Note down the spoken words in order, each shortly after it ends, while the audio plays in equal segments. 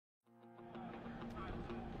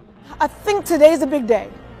I think today's a big day.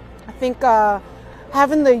 I think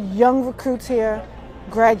having the young recruits here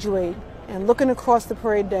graduate and looking across the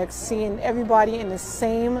parade deck, seeing everybody in the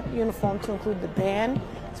same uniform, to include the band,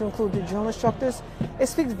 to include the drill instructors, it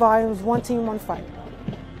speaks volumes. One team, one fight.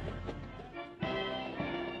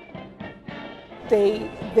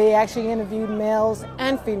 They actually interviewed males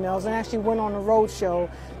and females and actually went on a road show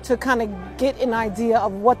to kind of get an idea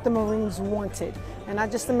of what the Marines wanted. And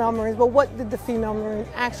not just the male Marines, but what did the female Marines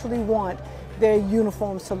actually want their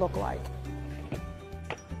uniforms to look like.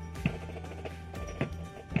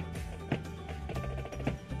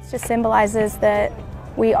 It just symbolizes that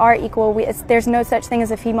we are equal. There's no such thing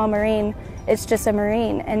as a female Marine. It's just a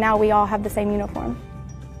Marine, and now we all have the same uniform.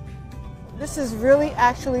 This is really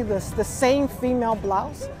actually the same female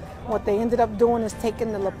blouse. What they ended up doing is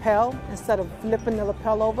taking the lapel, instead of flipping the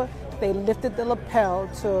lapel over, they lifted the lapel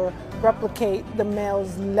to replicate the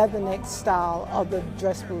male's leatherneck style of the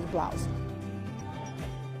dress blues blouse.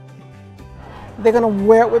 They're going to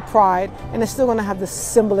wear it with pride, and it's still going to have the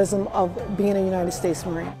symbolism of being a United States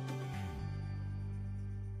Marine.